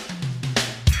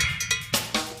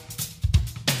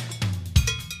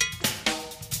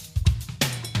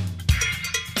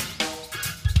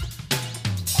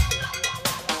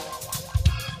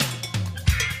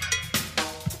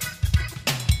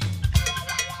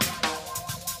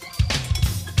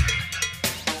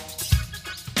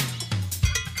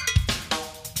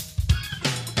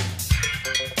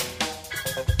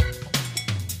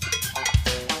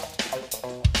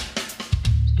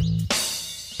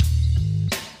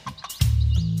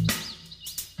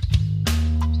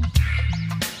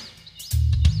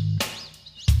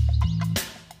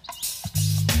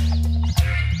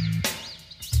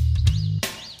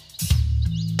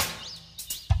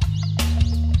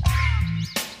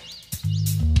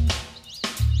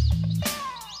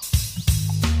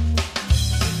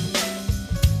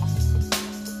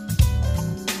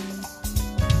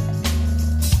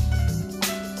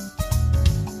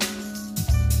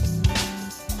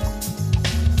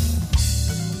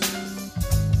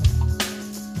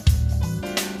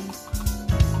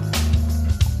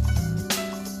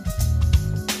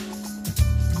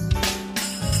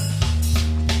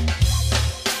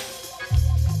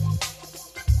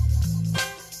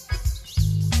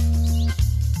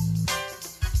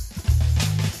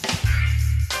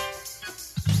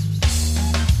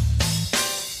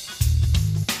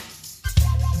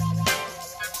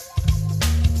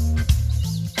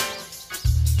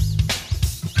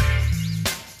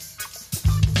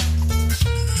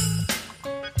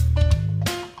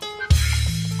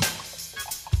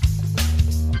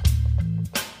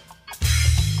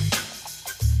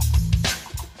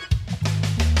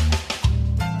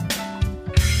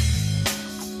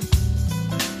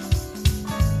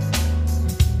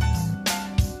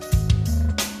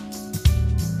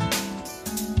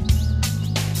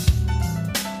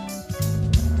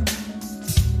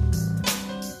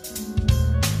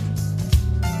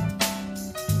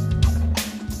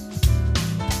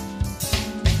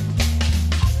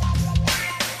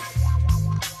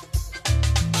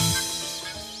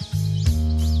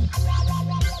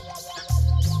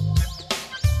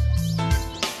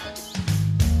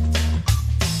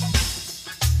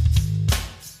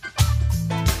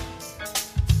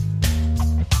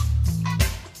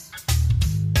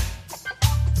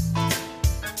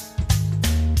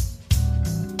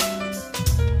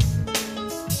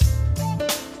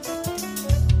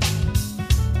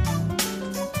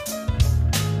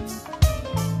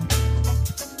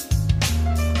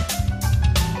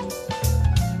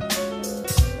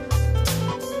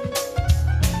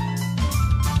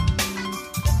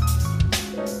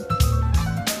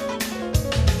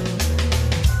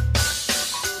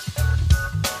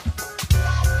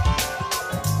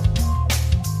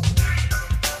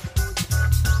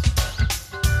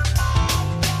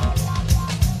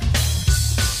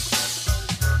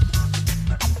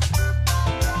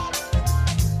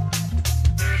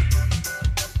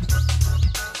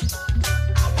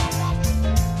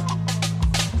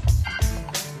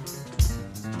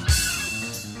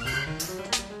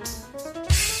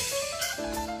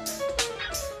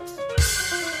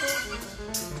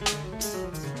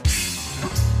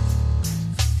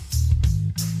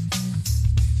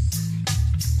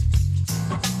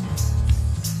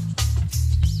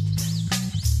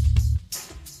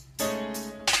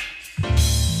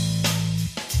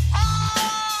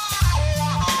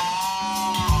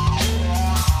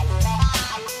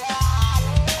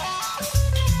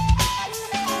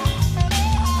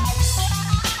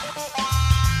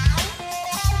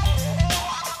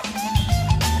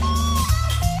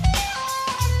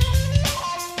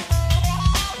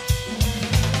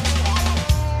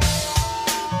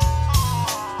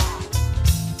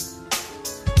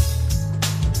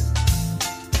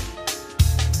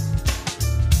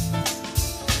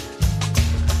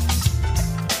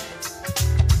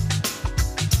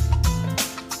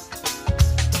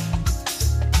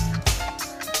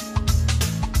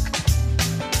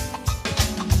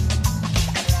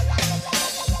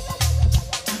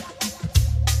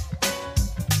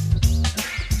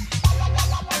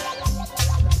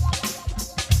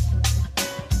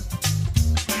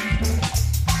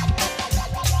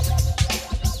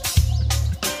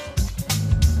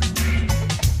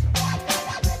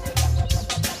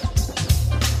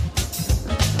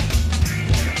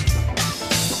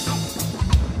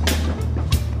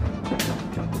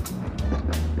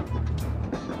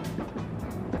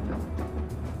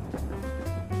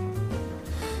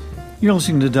 You're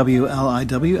listening to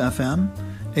WLIW FM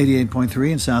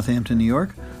 88.3 in Southampton, New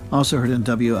York. Also heard on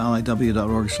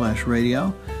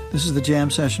WLIW.org/radio. This is the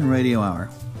Jam Session Radio Hour.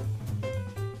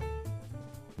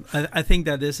 I think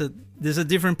that there's a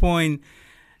different point.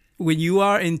 When you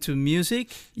are into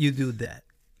music, you do that.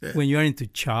 Yeah. When you're into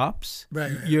chops,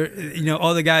 right. You're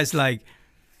other guys like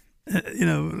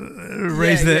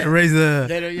raise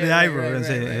the eyebrow and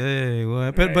say, hey,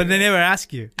 what? But they never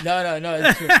ask you. No,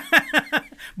 it's true.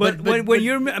 but when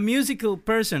you're a musical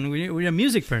person, when you're a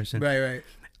music person, right.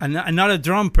 And not a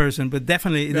drum person, but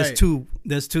definitely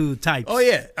there's two types. Oh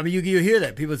yeah, I mean you hear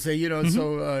that people say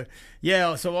so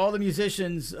all the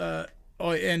musicians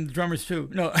and drummers too.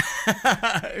 No,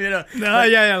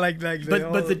 like.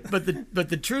 But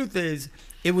the truth is,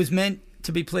 it was meant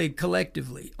to be played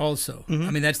collectively. Also, I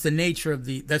mean that's the nature of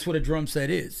that's what a drum set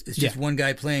is. It's just one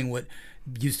guy playing what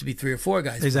used to be 3 or 4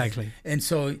 guys. Exactly. Playing. And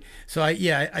so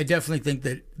I definitely think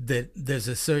that there's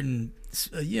a certain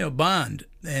bond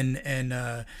and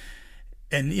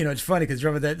it's funny because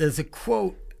there's a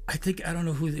quote. I don't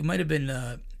know who it might have been.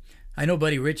 I know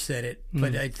Buddy Rich said it,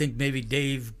 but I think maybe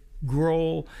Dave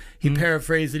Grohl, he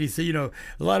paraphrased it. He said, a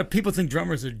lot of people think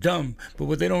drummers are dumb, but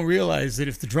what they don't realize is that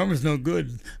if the drummer's no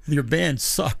good, your band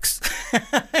sucks.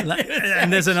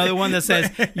 And there's another one that says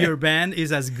your band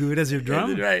is as good as your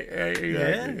drum. Right.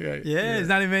 Yeah, it's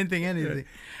not inventing anything.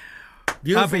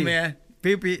 Beautiful, man.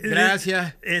 Pipi,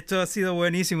 gracias. Esto ha sido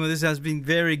buenísimo. This has been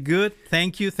very good.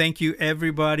 Thank you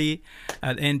everybody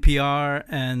at NPR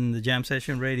and the Jam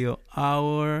Session Radio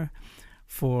Hour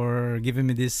for giving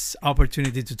me this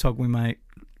opportunity to talk with my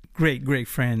great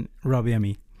friend Robby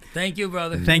Ameen. Thank you,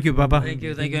 brother. Thank you, Papa. Thank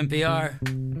you, NPR.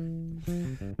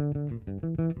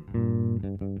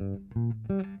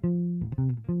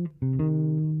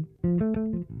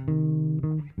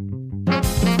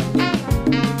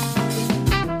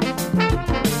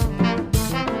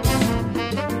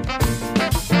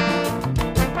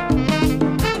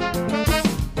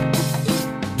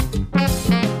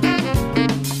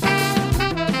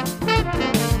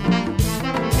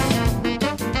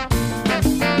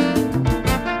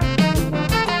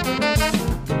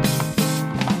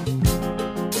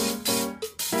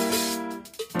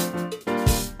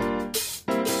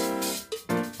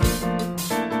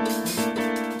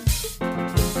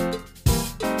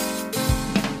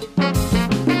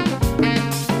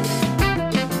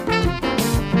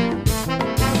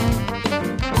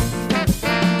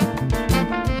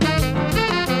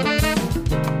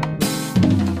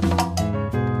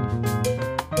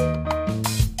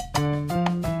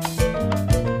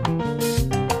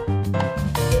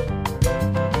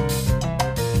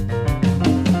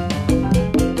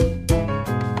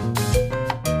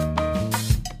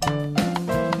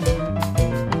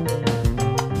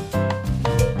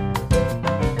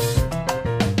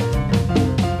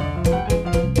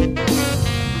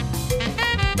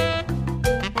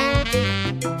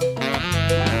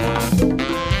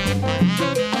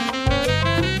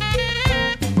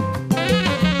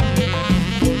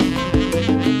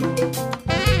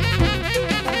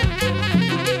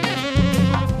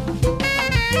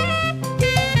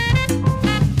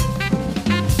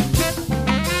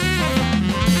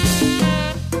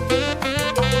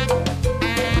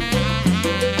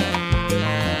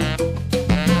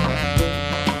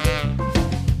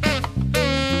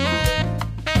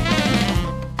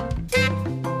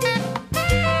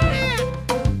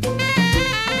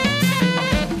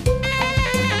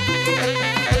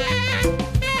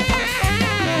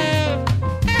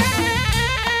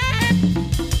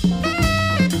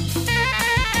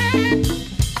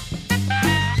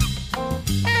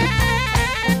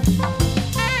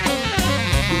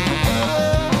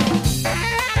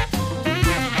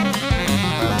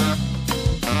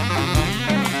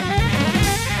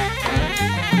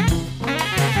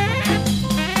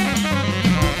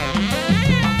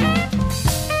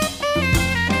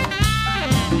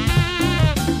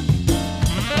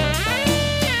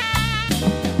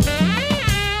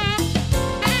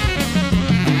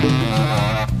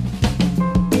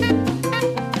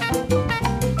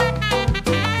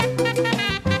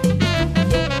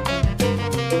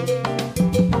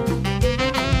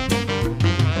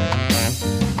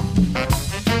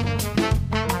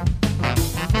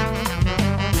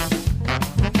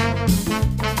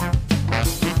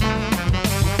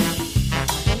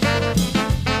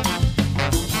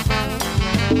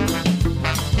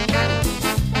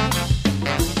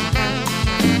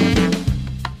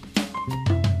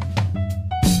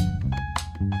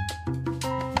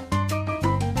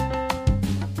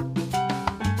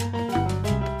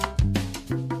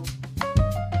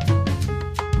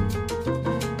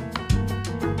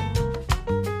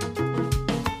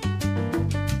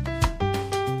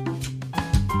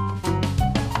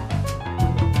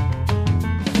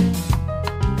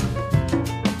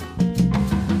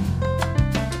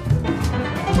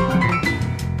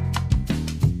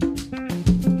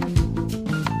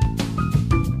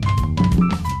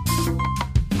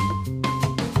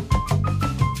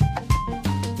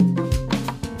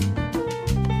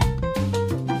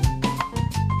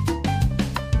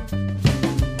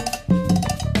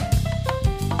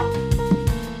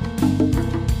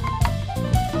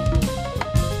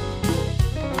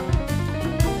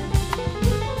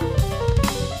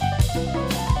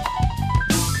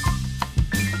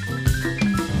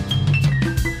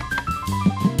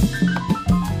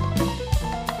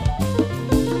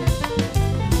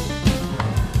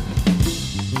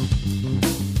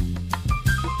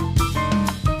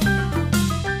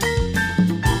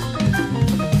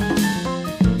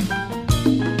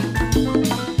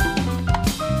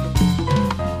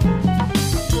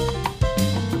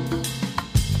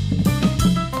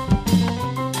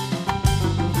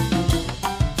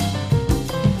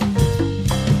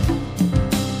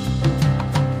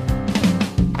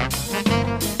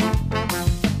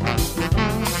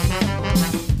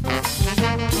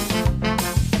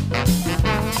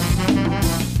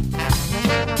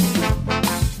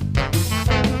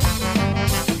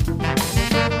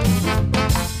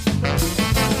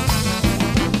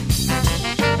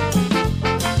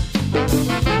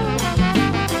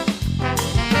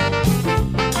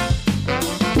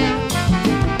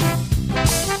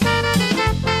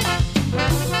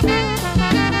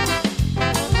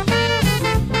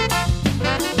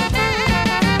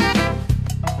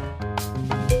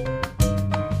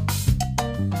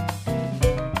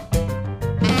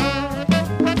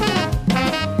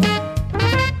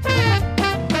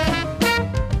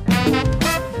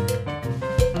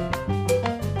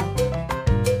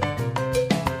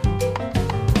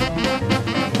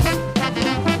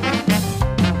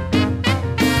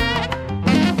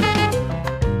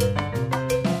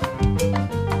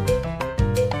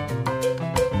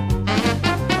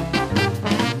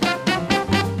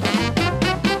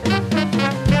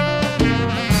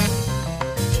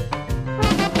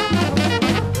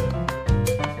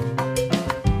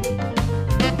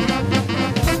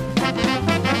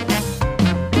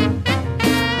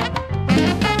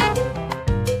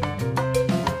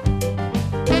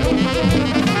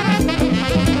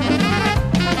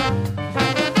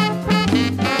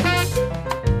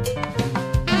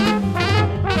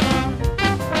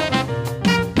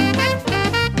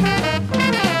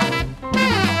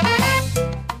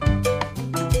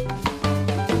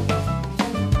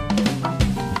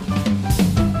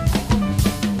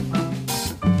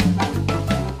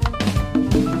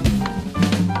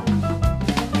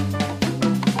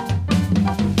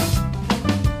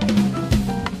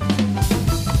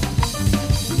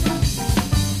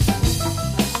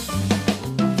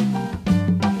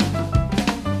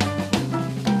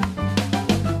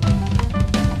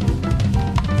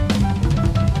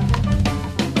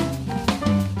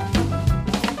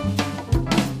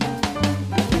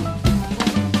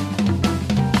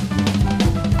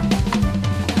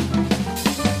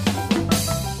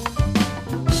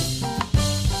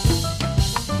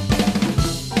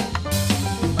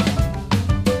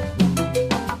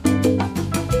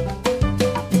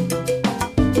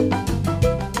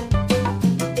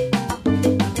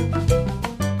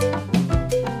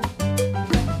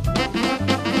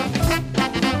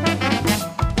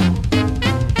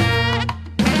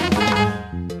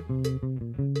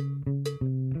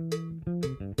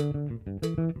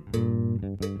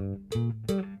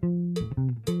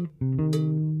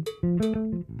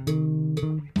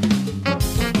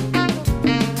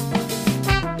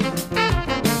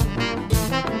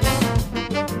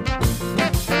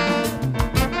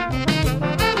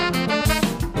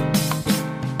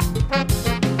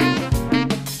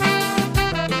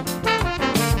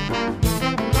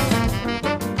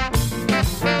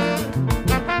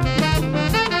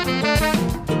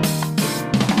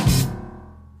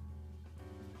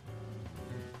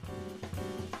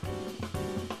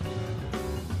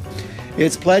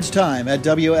 It's pledge time at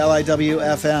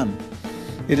WLIW-FM.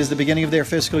 It is the beginning of their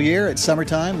fiscal year. It's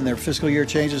summertime, and their fiscal year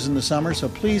changes in the summer, so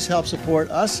please help support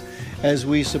us as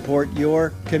we support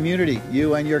your community.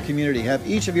 You and your community. Have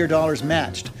each of your dollars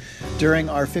matched during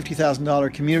our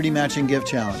 $50,000 Community Matching Gift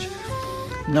Challenge.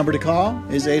 Number to call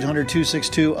is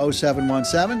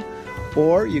 800-262-0717,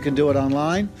 or you can do it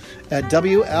online at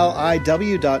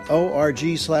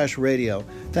WLIW.org/radio.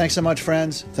 Thanks so much,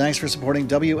 friends. Thanks for supporting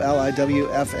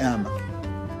WLIW-FM.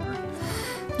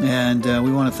 And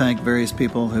we want to thank various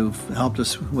people who've helped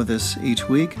us with this each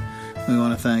week. We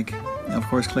want to thank, of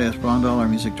course, Claes Brondal, our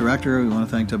music director. We want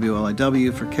to thank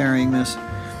WLIW for carrying this.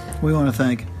 We want to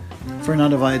thank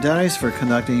Fernando Valladares for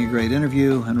conducting a great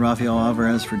interview, and Rafael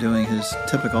Alvarez for doing his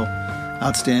typical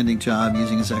outstanding job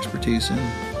using his expertise in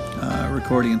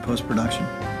recording and post-production.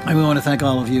 And we want to thank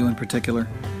all of you in particular.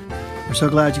 We're so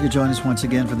glad you could join us once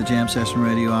again for the Jam Session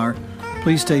Radio Hour.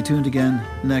 Please stay tuned again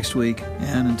next week,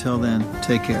 and until then,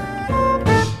 take care.